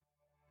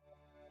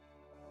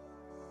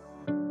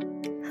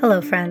Hello,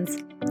 friends,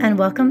 and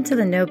welcome to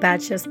the No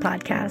Bad Shifts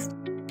podcast,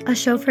 a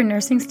show for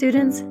nursing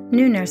students,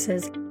 new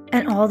nurses,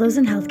 and all those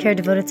in healthcare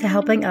devoted to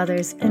helping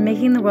others and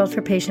making the world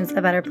for patients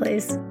a better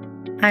place.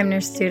 I'm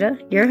Nurse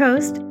Studa, your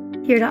host,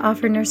 here to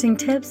offer nursing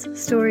tips,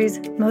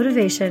 stories,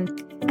 motivation,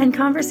 and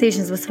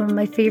conversations with some of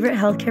my favorite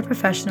healthcare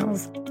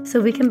professionals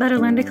so we can better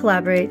learn to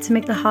collaborate to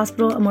make the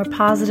hospital a more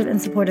positive and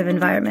supportive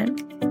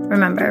environment.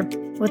 Remember,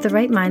 with the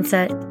right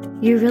mindset,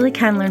 you really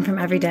can learn from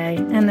every day,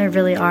 and there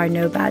really are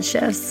no bad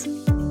shifts.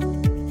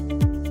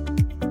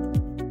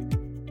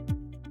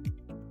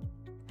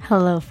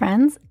 Hello,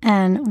 friends,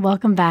 and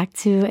welcome back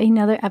to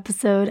another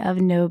episode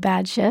of No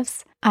Bad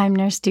Shifts. I'm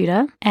Nurse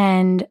Studa,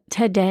 and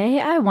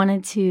today I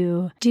wanted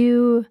to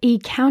do a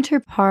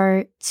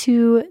counterpart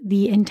to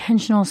the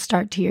intentional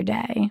start to your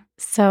day.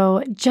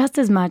 So just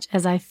as much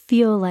as I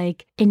feel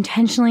like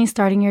intentionally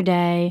starting your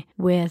day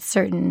with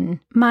certain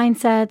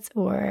mindsets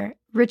or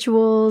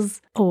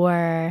rituals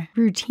or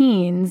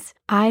routines,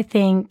 I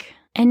think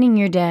ending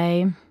your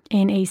day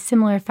in a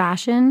similar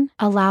fashion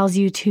allows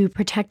you to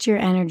protect your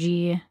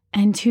energy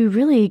and to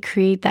really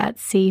create that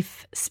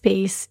safe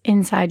space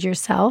inside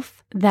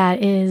yourself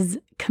that is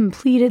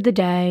completed the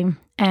day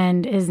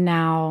and is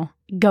now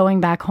going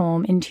back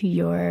home into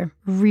your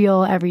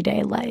real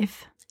everyday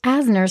life.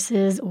 As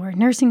nurses or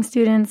nursing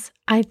students,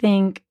 I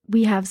think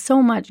we have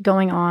so much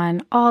going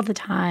on all the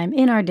time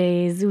in our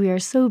days. We are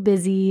so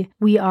busy.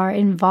 We are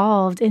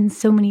involved in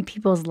so many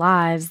people's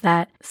lives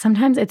that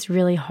sometimes it's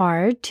really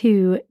hard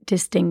to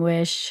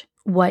distinguish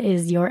what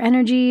is your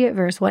energy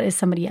versus what is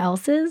somebody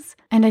else's.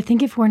 And I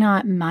think if we're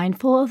not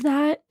mindful of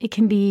that, it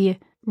can be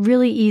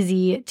really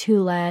easy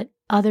to let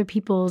other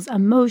people's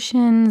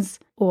emotions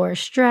or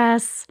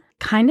stress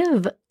kind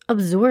of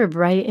absorb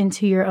right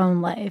into your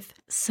own life.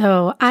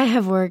 So I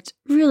have worked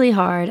really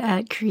hard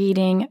at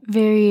creating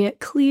very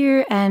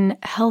clear and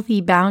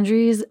healthy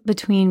boundaries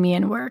between me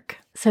and work.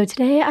 So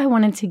today I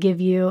wanted to give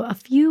you a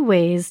few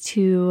ways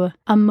to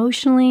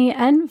emotionally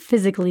and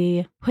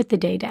physically put the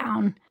day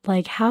down,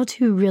 like how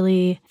to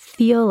really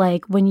feel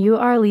like when you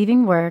are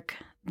leaving work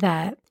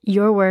that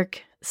your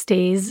work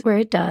stays where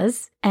it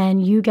does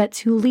and you get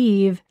to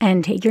leave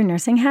and take your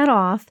nursing hat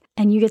off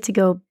and you get to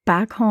go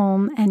back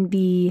home and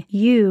be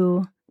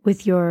you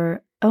with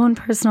your own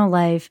personal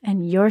life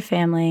and your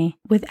family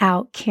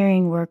without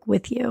carrying work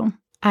with you.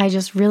 I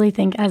just really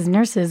think as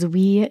nurses,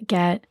 we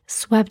get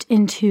swept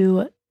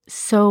into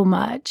so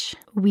much.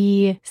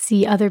 We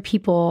see other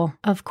people,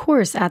 of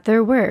course, at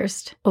their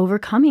worst,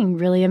 overcoming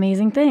really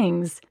amazing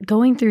things,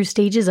 going through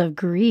stages of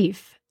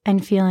grief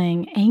and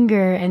feeling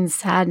anger and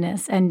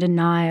sadness and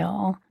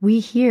denial. We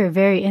hear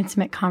very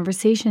intimate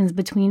conversations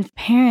between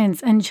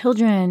parents and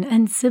children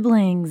and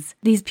siblings.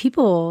 These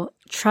people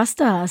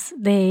trust us.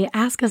 They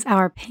ask us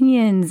our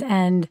opinions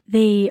and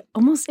they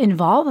almost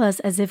involve us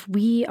as if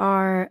we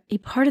are a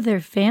part of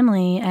their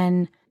family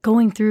and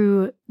going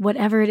through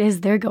whatever it is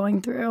they're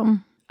going through.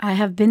 I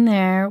have been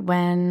there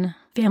when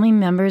family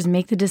members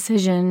make the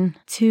decision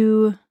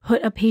to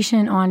put a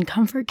patient on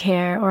comfort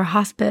care or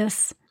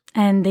hospice,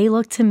 and they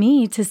look to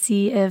me to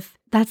see if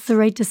that's the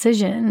right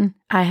decision.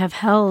 I have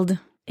held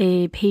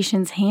a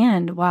patient's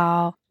hand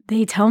while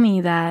they tell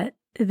me that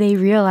they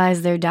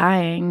realize they're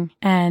dying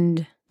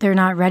and they're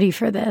not ready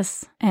for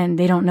this and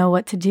they don't know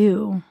what to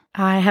do.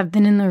 I have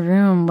been in the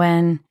room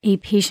when a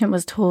patient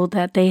was told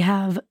that they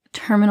have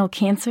terminal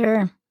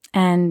cancer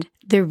and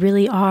there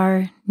really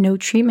are no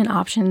treatment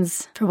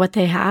options for what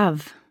they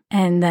have.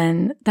 And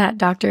then that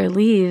doctor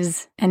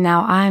leaves, and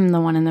now I'm the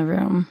one in the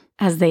room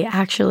as they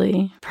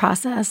actually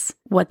process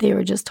what they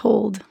were just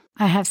told.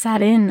 I have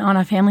sat in on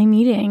a family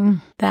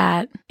meeting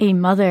that a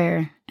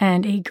mother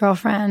and a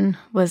girlfriend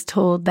was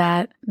told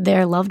that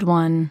their loved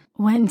one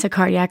went into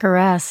cardiac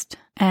arrest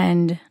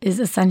and is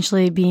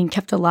essentially being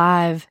kept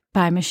alive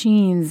by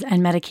machines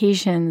and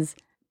medications,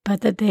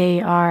 but that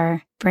they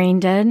are brain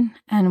dead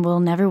and will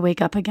never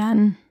wake up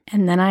again.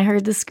 And then I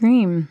heard the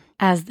scream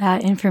as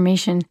that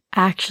information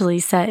actually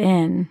set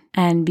in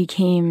and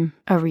became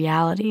a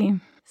reality.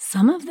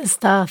 Some of this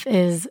stuff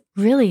is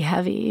really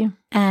heavy.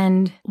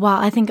 And while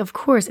I think, of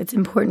course, it's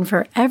important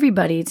for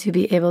everybody to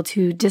be able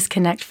to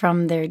disconnect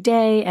from their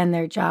day and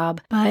their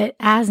job, but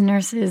as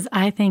nurses,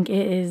 I think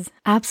it is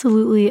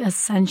absolutely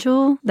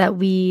essential that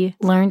we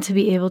learn to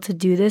be able to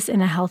do this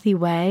in a healthy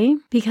way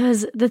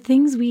because the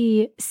things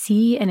we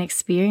see and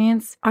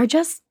experience are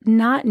just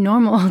not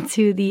normal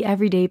to the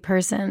everyday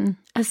person.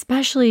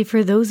 Especially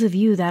for those of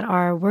you that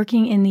are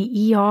working in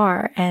the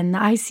ER and the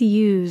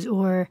ICUs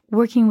or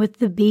working with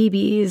the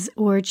babies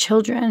or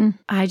children.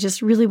 I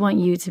just really want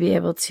you to be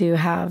able to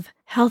have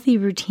healthy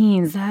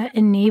routines that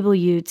enable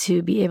you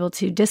to be able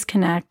to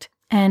disconnect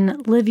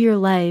and live your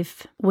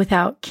life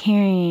without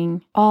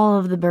carrying all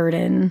of the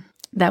burden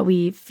that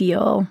we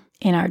feel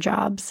in our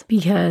jobs.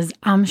 Because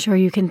I'm sure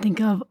you can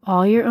think of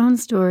all your own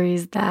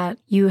stories that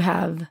you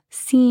have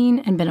seen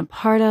and been a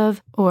part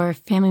of, or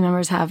family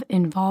members have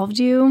involved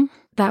you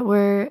that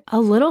were a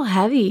little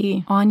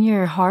heavy on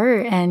your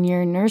heart and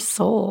your nurse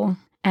soul.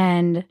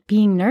 And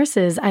being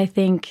nurses, I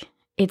think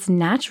it's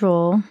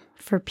natural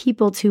for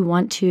people to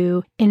want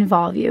to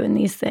involve you in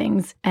these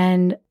things.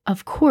 And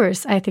of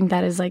course, I think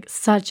that is like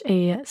such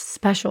a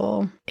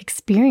special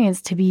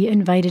experience to be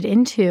invited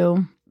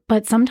into.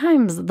 But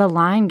sometimes the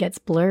line gets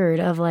blurred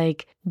of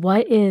like,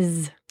 what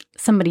is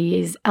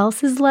somebody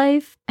else's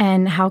life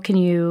and how can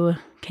you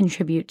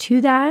contribute to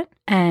that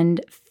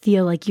and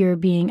feel like you're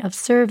being of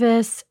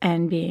service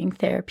and being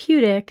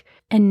therapeutic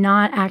and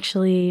not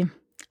actually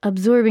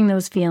absorbing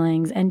those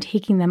feelings and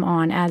taking them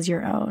on as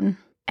your own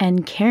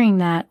and carrying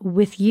that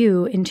with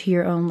you into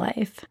your own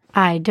life.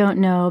 I don't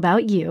know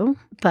about you,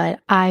 but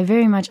I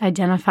very much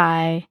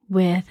identify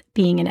with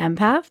being an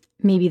empath.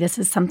 Maybe this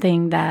is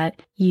something that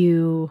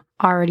you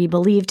already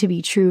believe to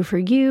be true for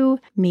you.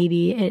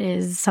 Maybe it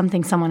is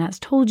something someone has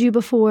told you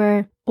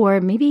before,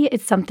 or maybe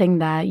it's something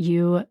that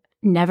you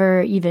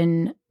never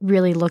even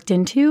really looked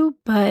into,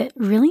 but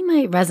really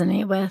might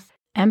resonate with.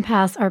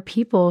 Empaths are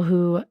people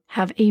who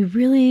have a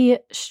really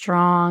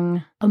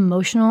strong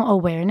emotional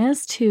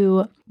awareness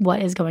to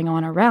what is going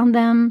on around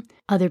them,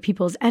 other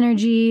people's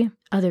energy,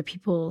 other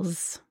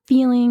people's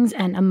feelings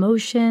and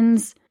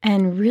emotions,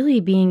 and really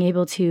being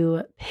able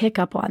to pick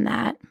up on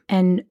that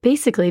and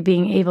basically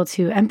being able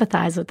to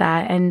empathize with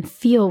that and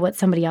feel what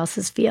somebody else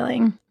is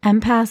feeling.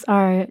 Empaths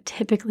are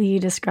typically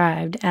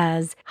described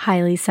as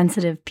highly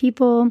sensitive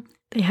people.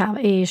 They have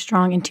a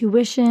strong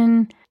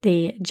intuition.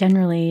 They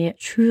generally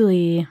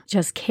truly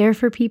just care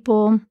for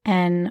people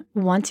and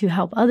want to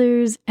help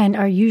others and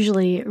are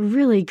usually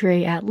really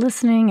great at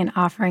listening and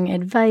offering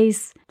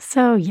advice.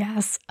 So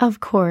yes,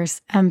 of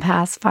course,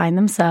 empaths find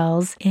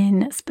themselves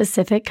in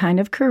specific kind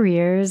of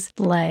careers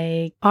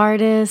like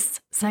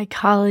artists,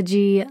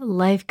 psychology,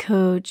 life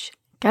coach,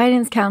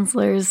 guidance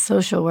counselors,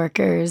 social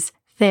workers,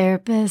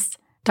 therapists,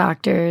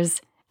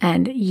 doctors,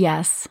 and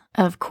yes,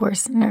 of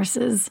course,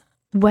 nurses.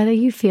 Whether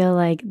you feel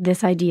like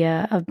this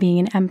idea of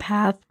being an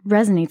empath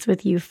resonates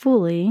with you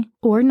fully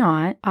or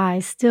not, I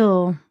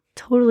still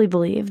totally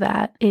believe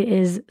that it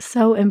is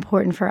so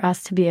important for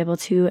us to be able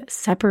to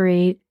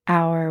separate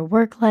our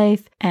work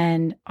life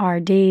and our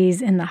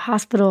days in the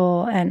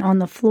hospital and on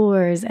the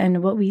floors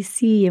and what we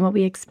see and what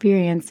we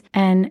experience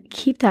and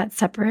keep that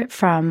separate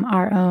from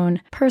our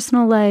own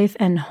personal life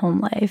and home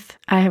life.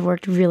 I have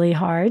worked really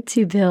hard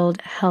to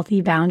build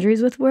healthy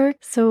boundaries with work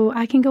so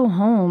I can go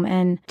home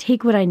and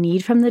take what I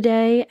need from the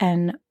day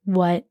and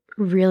what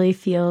really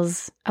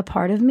feels a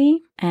part of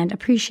me and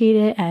appreciate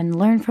it and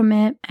learn from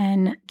it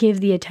and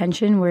give the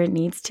attention where it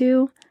needs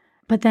to.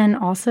 But then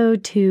also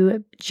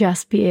to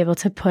just be able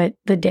to put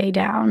the day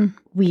down.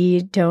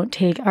 We don't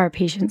take our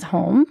patients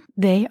home.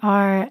 They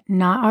are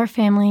not our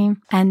family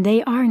and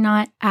they are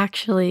not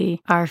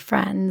actually our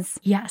friends.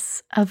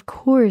 Yes, of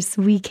course,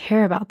 we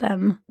care about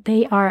them.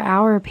 They are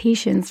our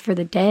patients for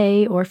the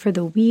day or for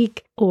the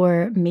week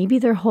or maybe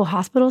their whole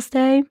hospital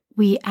stay.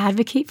 We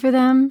advocate for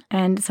them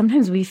and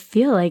sometimes we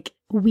feel like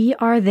we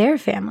are their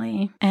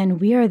family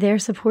and we are their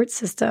support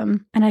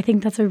system. And I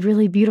think that's a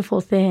really beautiful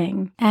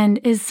thing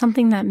and is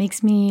something that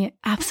makes me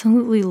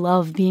absolutely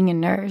love being a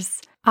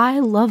nurse. I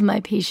love my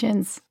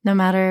patients, no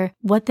matter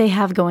what they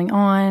have going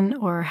on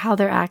or how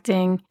they're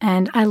acting.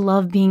 And I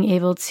love being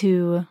able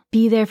to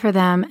be there for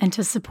them and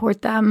to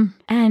support them.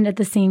 And at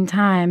the same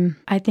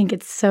time, I think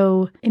it's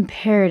so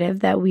imperative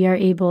that we are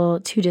able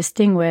to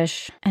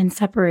distinguish and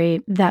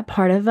separate that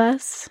part of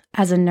us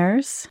as a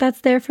nurse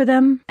that's there for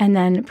them, and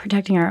then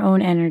protecting our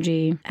own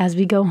energy as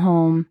we go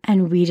home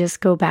and we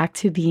just go back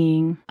to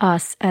being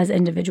us as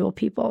individual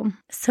people.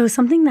 So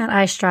something that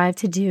I strive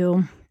to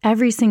do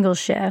every single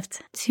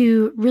shift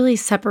to really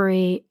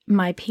separate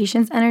my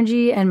patient's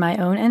energy and my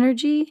own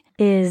energy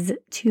is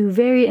to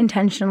very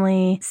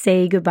intentionally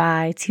say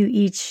goodbye to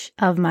each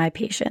of my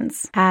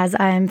patients. As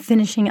I'm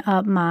finishing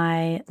up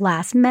my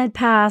last med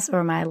pass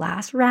or my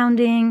last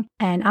rounding,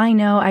 and I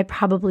know I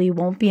probably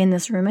won't be in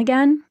this room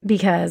again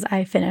because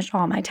I finished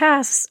all my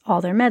tasks,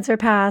 all their meds are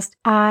passed,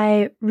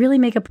 I really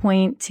make a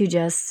point to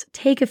just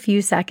take a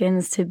few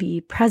seconds to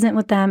be present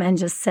with them and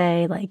just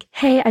say like,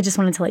 hey, I just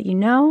wanted to let you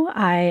know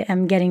I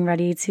am getting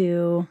ready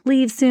to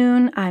leave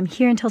soon. I'm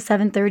here until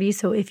 7:30,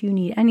 so if you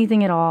need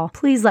anything at all,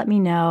 please let me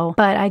know.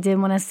 But I did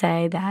want to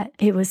say that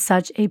it was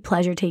such a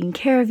pleasure taking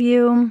care of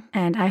you,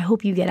 and I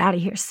hope you get out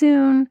of here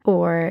soon,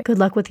 or good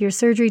luck with your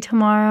surgery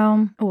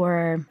tomorrow,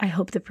 or I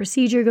hope the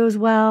procedure goes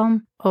well,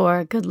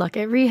 or good luck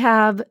at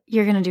rehab.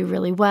 You're going to do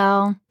really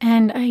well.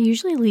 And I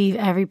usually leave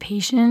every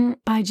patient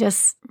by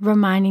just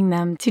reminding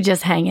them to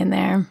just hang in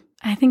there.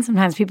 I think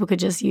sometimes people could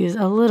just use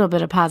a little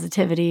bit of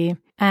positivity.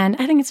 And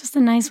I think it's just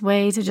a nice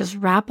way to just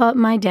wrap up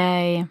my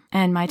day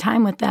and my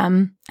time with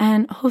them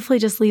and hopefully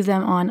just leave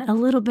them on a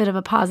little bit of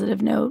a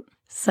positive note.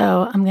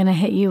 So I'm going to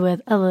hit you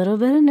with a little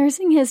bit of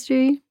nursing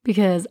history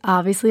because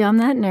obviously I'm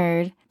that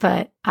nerd,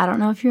 but I don't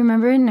know if you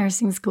remember in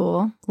nursing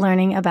school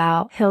learning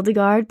about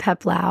Hildegard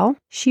Peplau.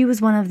 She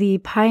was one of the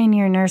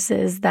pioneer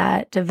nurses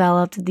that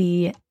developed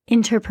the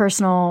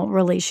interpersonal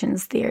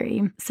relations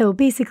theory. So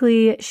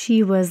basically,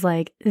 she was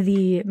like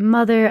the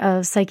mother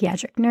of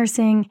psychiatric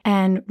nursing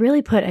and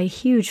really put a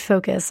huge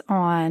focus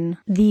on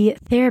the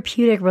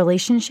therapeutic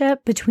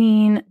relationship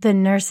between the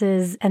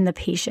nurses and the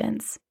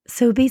patients.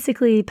 So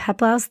basically,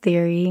 Peplau's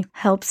theory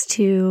helps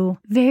to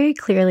very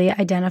clearly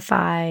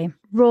identify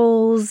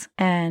roles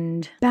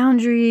and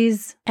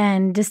boundaries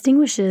and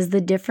distinguishes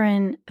the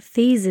different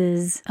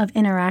phases of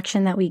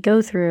interaction that we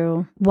go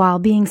through while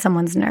being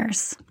someone's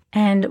nurse.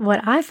 And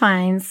what I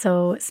find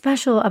so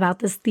special about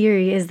this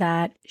theory is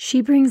that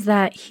she brings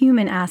that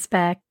human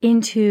aspect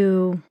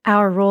into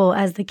our role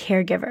as the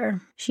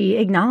caregiver. She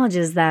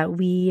acknowledges that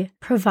we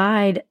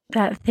provide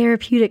that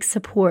therapeutic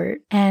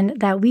support and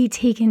that we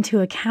take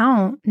into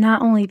account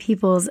not only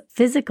people's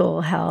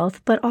physical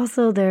health, but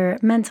also their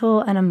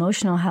mental and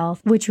emotional health,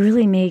 which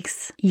really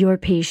makes your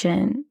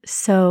patient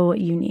so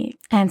unique.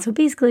 And so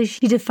basically,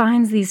 she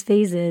defines these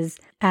phases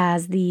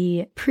as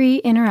the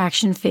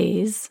pre-interaction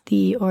phase,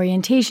 the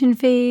orientation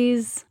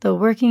phase, the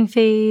working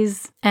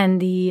phase,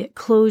 and the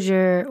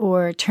closure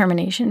or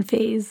termination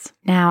phase.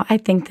 Now, I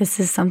think this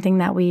is something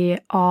that we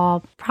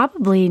all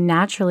probably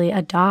naturally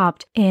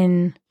adopt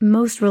in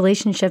most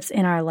relationships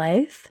in our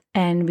life.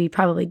 And we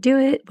probably do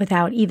it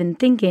without even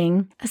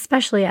thinking,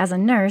 especially as a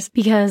nurse,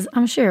 because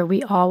I'm sure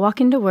we all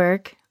walk into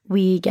work.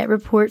 We get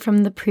report from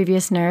the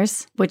previous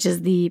nurse, which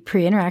is the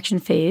pre-interaction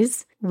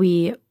phase.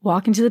 We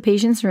walk into the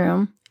patient's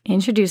room,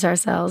 introduce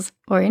ourselves,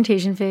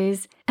 orientation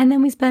phase, and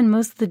then we spend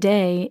most of the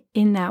day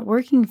in that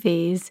working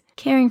phase,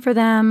 caring for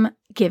them,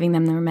 giving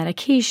them their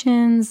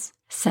medications,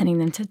 sending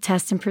them to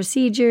tests and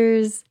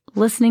procedures,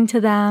 listening to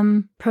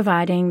them,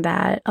 providing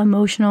that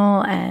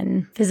emotional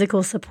and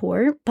physical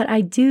support. But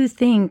I do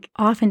think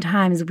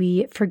oftentimes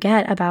we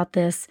forget about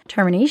this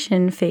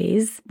termination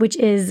phase, which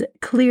is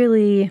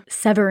clearly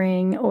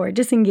severing or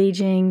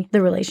disengaging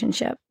the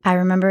relationship. I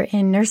remember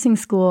in nursing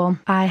school,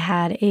 I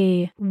had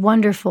a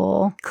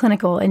wonderful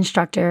clinical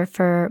instructor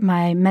for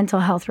my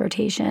mental health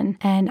rotation.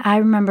 And I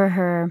remember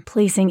her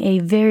placing a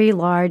very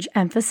large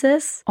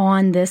emphasis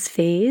on this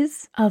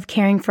phase of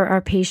caring for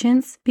our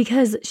patients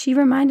because she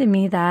reminded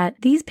me that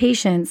these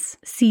patients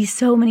see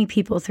so many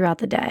people throughout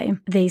the day.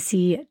 They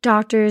see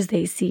doctors,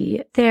 they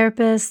see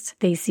therapists,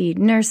 they see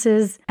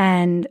nurses,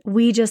 and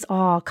we just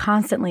all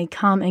constantly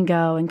come and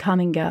go and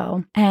come and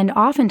go. And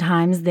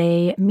oftentimes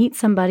they meet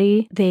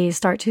somebody, they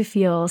start to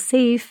feel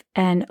safe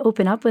and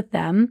open up with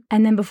them.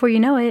 And then before you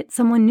know it,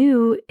 someone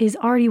new is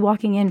already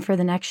walking in for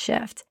the next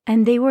shift.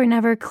 And they were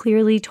never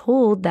clearly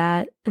told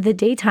that the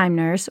daytime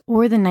nurse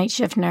or the night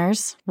shift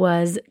nurse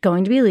was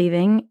going to be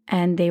leaving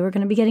and they were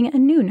going to be getting a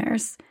new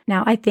nurse.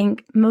 Now, I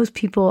think most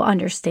people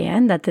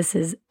understand that this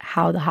is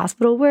how the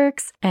hospital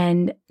works,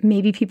 and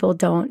maybe people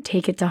don't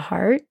take it to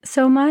heart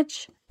so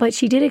much. But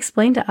she did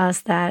explain to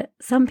us that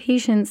some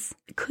patients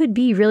could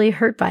be really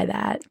hurt by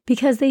that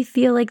because they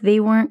feel like they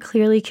weren't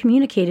clearly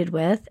communicated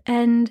with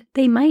and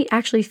they might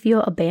actually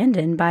feel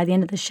abandoned by the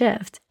end of the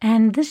shift.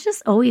 And this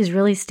just always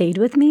really stayed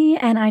with me.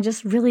 And I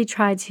just really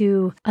tried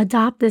to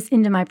adopt this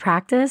into my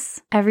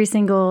practice every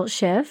single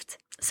shift.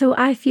 So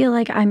I feel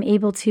like I'm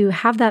able to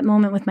have that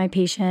moment with my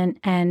patient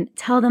and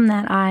tell them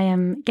that I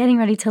am getting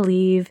ready to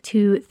leave,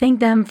 to thank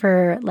them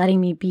for letting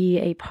me be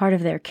a part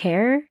of their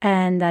care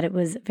and that it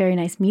was very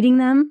nice meeting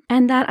them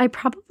and that I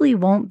probably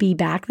won't be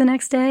back the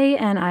next day.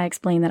 And I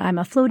explain that I'm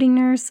a floating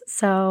nurse,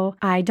 so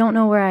I don't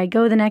know where I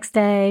go the next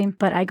day,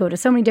 but I go to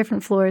so many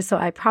different floors, so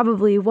I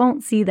probably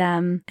won't see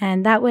them.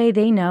 And that way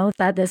they know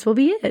that this will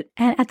be it.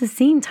 And at the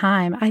same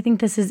time, I think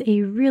this is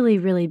a really,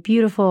 really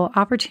beautiful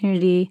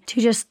opportunity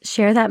to just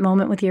share that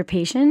moment with your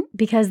patient,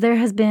 because there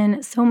has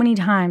been so many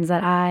times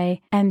that I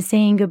am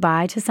saying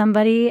goodbye to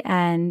somebody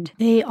and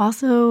they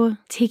also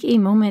take a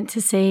moment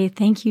to say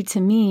thank you to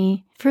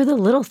me for the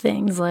little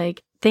things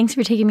like, thanks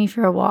for taking me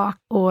for a walk,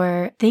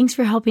 or thanks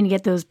for helping to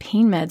get those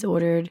pain meds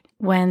ordered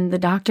when the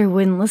doctor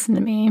wouldn't listen to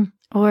me,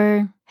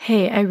 or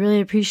hey, I really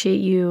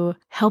appreciate you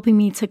helping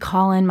me to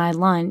call in my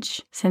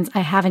lunch since I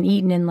haven't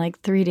eaten in like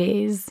 3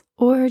 days.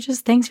 Or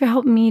just thanks for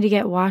helping me to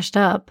get washed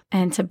up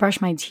and to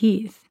brush my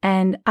teeth.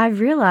 And I've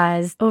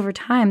realized over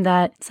time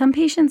that some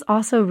patients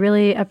also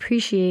really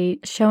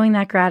appreciate showing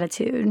that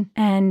gratitude.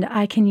 And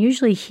I can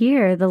usually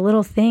hear the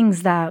little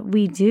things that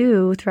we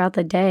do throughout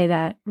the day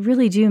that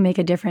really do make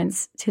a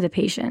difference to the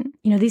patient.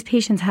 You know, these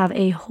patients have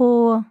a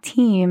whole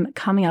team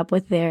coming up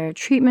with their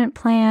treatment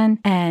plan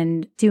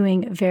and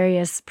doing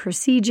various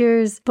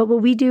procedures. But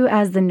what we do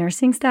as the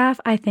nursing staff,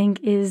 I think,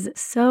 is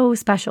so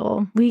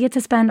special. We get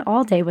to spend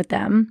all day with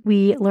them.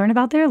 We learn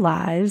about their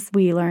lives.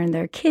 We learn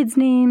their kids'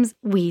 names.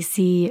 We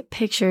see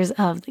pictures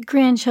of the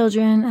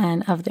grandchildren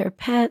and of their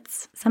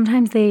pets.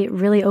 Sometimes they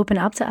really open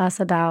up to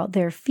us about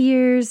their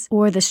fears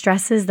or the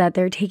stresses that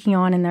they're taking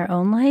on in their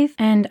own life.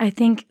 And I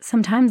think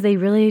sometimes they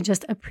really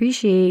just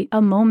appreciate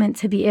a moment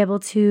to be able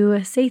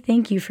to say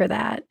thank you for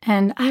that.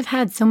 And I've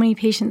had so many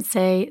patients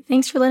say,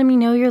 thanks for letting me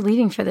know you're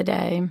leaving for the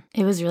day.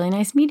 It was really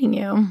nice meeting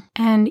you.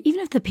 And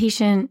even if the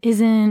patient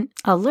isn't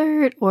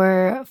alert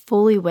or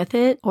fully with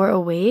it or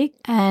awake,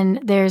 and and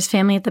there's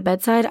family at the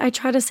bedside, I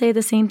try to say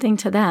the same thing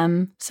to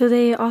them so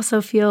they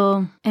also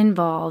feel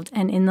involved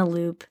and in the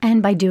loop.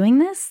 And by doing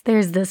this,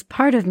 there's this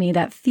part of me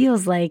that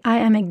feels like I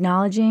am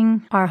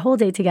acknowledging our whole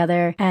day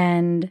together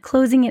and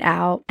closing it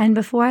out. And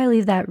before I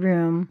leave that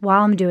room,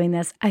 while I'm doing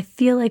this, I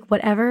feel like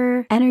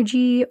whatever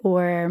energy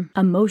or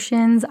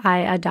emotions I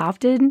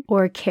adopted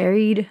or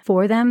carried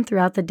for them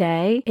throughout the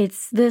day,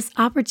 it's this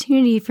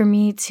opportunity for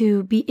me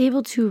to be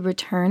able to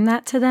return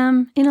that to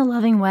them in a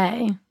loving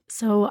way.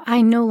 So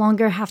I no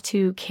longer have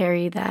to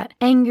carry that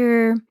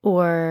anger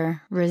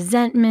or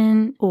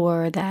resentment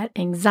or that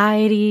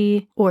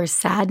anxiety or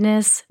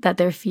sadness that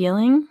they're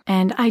feeling.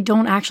 And I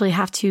don't actually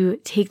have to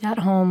take that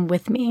home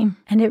with me.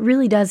 And it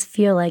really does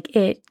feel like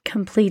it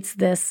completes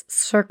this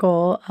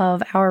circle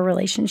of our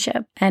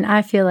relationship. And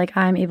I feel like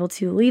I'm able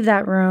to leave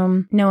that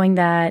room knowing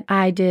that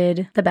I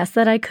did the best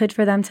that I could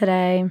for them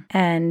today.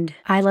 And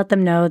I let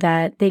them know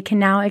that they can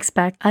now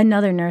expect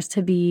another nurse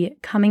to be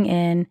coming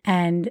in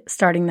and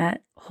starting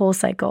that whole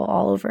cycle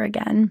all over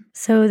again.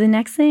 So the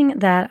next thing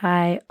that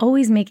I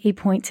always make a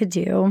point to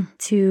do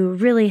to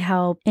really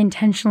help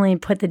intentionally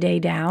put the day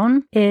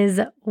down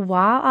is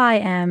while I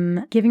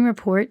am giving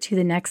report to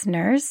the next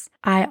nurse,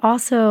 I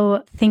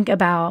also think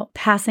about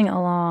passing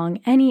along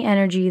any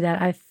energy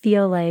that I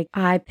feel like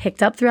I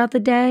picked up throughout the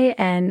day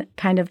and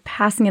kind of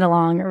passing it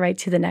along right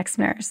to the next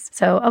nurse.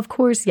 So of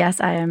course,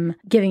 yes, I am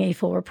giving a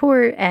full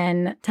report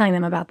and telling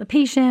them about the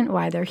patient,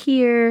 why they're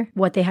here,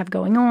 what they have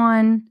going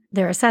on,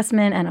 their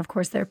assessment, and of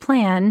course their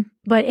plan.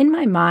 But in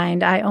my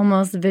mind, I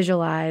almost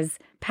visualize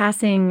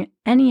passing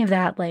any of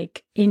that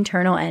like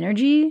internal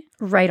energy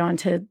right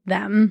onto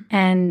them.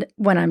 And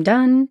when I'm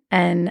done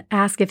and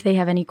ask if they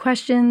have any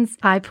questions,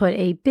 I put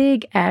a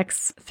big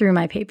X through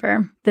my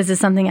paper. This is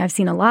something I've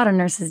seen a lot of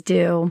nurses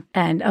do.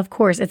 And of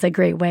course, it's a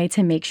great way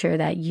to make sure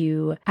that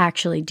you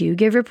actually do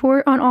give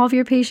report on all of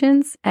your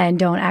patients and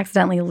don't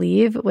accidentally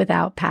leave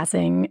without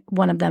passing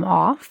one of them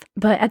off.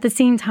 But at the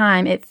same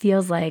time, it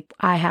feels like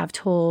I have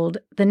told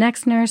the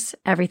next nurse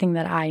everything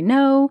that I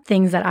know,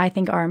 things that I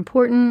think are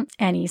important,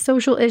 any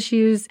social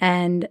issues.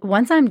 And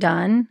once I'm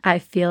done, I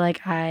feel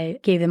like I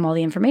gave them all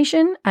the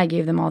information, I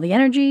gave them all the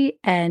energy,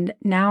 and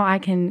now I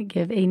can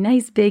give a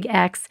nice big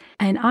X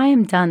and I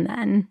am done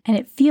then. And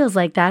it feels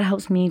like that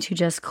helps me to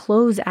just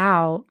close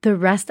out the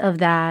rest of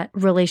that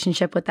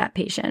relationship with that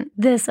patient.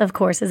 This, of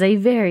course, is a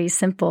very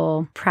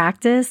simple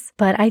practice,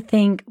 but I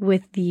think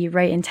with the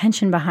right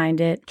intention behind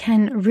it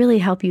can really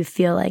help you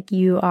feel like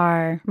you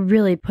are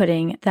really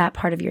putting that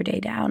part of your day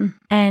down.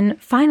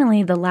 And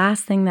finally, the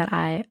last thing that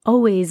I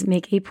always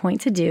make a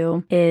point to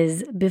do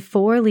is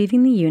before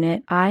leaving the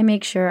unit, I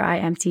make sure I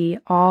empty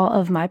all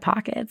of my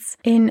pockets.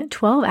 In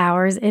 12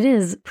 hours, it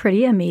is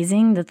pretty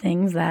amazing the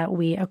things that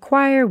we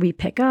acquire, we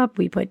pick up,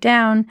 we put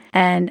down,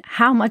 and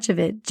how much of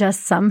it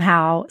just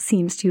somehow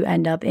seems to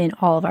end up in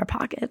all of our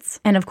pockets.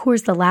 And of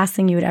course, the last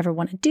thing you would ever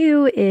want to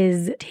do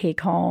is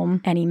take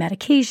home any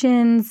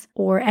medications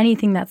or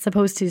anything that's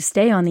supposed to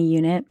stay on the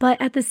unit.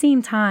 But at the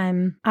same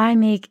time, I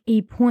make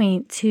a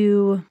point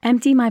to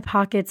empty my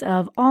pockets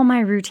of all my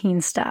routine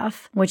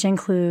stuff, which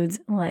includes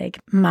like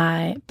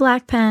my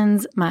black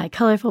pens, my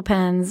colorful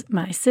pens,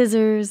 my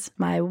scissors,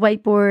 my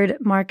whiteboard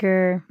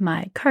marker,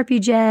 my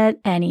CarpuJet,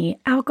 any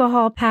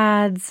alcohol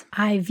pads,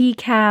 IV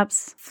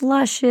caps,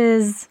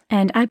 flushes,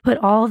 and I put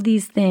all of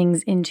these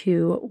things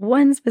into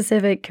one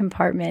specific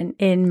compartment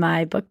in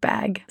my book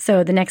bag.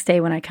 So the next day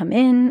when I come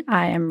in,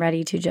 I am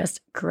ready to just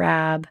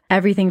grab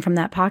everything from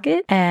that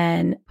pocket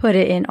and put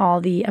it in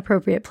all the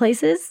appropriate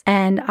places,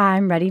 and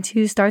I'm ready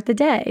to start the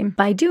day.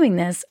 By doing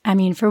this, I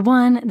mean, for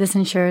one, this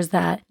ensures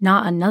that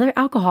not another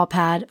alcohol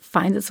pad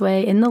finds its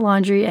way in the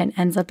laundry and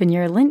ends up in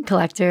your lint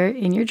collector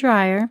in your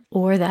dryer,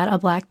 or that a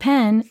black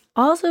pen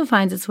also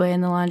finds its way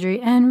in the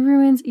laundry and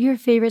ruins your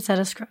favorite set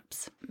of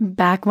scrubs.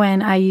 Back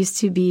when I used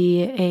to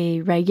be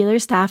a regular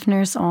staff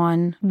nurse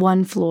on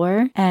one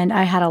floor and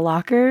I had a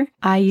locker,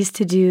 I used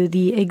to do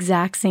the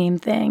exact same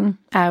thing.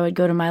 I would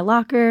go to my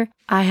locker.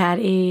 I had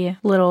a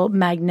little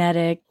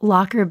magnetic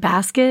locker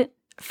basket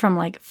from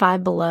like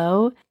Five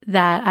Below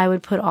that I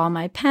would put all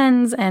my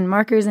pens and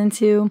markers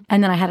into.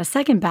 And then I had a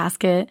second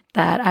basket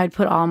that I would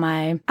put all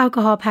my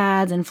alcohol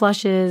pads and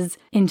flushes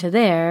into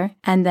there.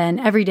 And then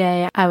every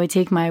day I would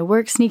take my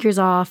work sneakers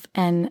off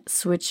and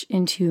switch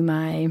into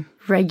my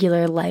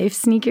regular life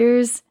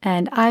sneakers.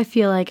 And I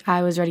feel like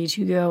I was ready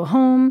to go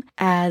home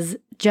as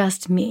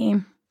just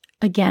me.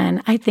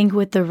 Again, I think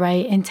with the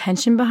right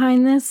intention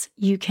behind this,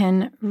 you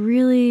can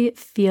really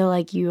feel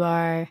like you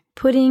are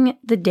putting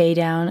the day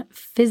down,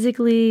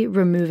 physically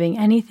removing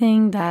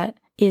anything that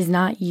is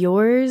not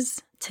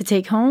yours to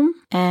take home,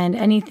 and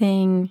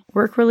anything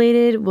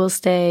work-related will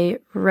stay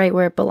right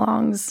where it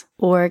belongs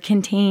or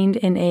contained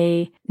in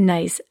a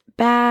nice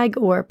bag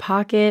or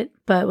pocket.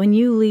 But when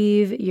you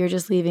leave, you're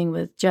just leaving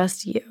with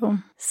just you.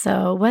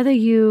 So whether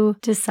you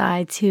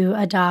decide to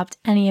adopt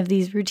any of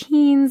these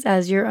routines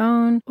as your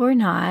own or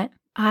not,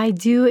 I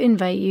do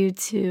invite you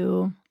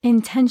to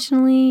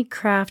intentionally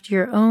craft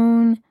your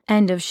own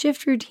end of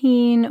shift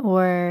routine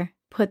or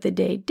put the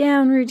day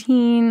down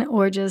routine,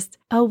 or just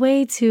a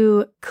way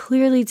to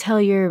clearly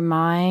tell your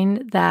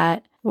mind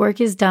that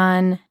work is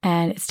done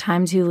and it's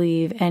time to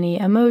leave any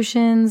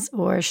emotions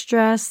or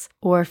stress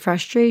or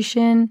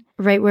frustration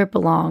right where it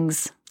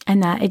belongs,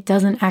 and that it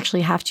doesn't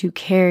actually have to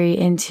carry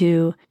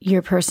into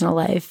your personal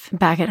life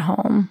back at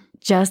home.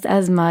 Just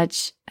as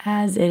much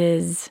as it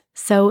is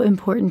so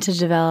important to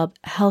develop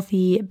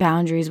healthy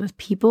boundaries with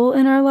people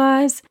in our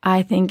lives,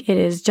 I think it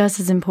is just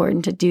as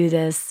important to do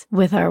this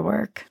with our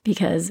work,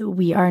 because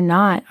we are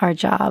not our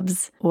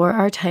jobs or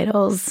our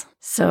titles.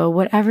 So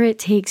whatever it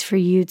takes for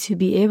you to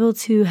be able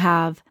to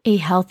have a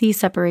healthy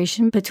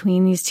separation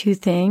between these two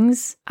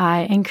things,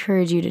 I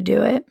encourage you to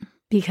do it.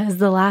 Because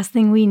the last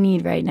thing we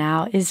need right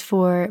now is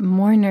for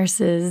more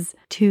nurses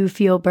to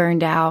feel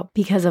burned out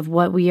because of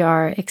what we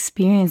are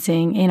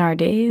experiencing in our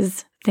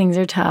days. Things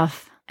are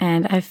tough,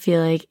 and I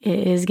feel like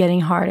it is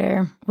getting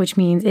harder, which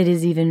means it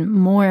is even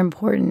more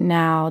important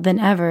now than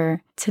ever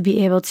to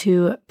be able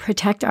to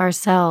protect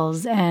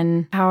ourselves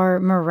and our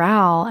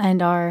morale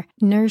and our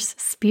nurse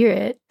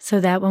spirit,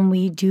 so that when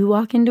we do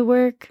walk into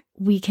work,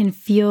 we can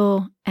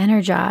feel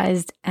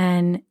energized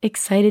and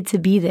excited to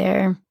be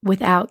there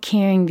without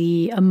carrying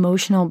the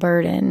emotional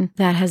burden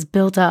that has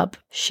built up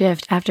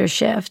shift after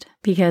shift.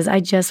 Because I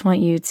just want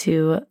you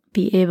to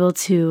be able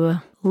to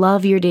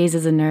love your days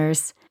as a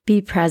nurse, be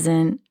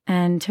present,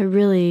 and to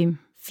really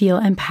feel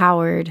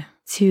empowered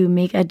to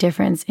make a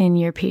difference in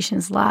your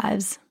patients'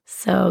 lives.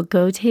 So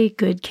go take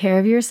good care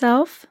of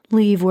yourself,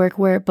 leave work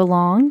where it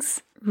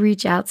belongs.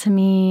 Reach out to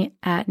me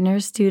at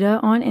Nurse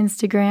Duda on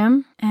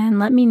Instagram and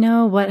let me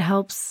know what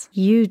helps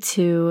you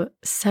to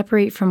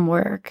separate from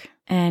work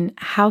and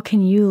how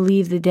can you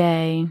leave the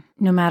day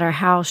no matter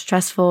how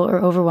stressful or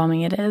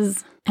overwhelming it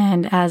is.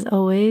 And as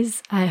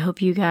always, I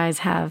hope you guys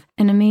have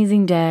an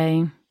amazing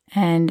day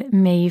and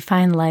may you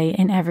find light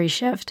in every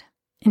shift.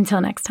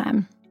 Until next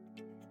time.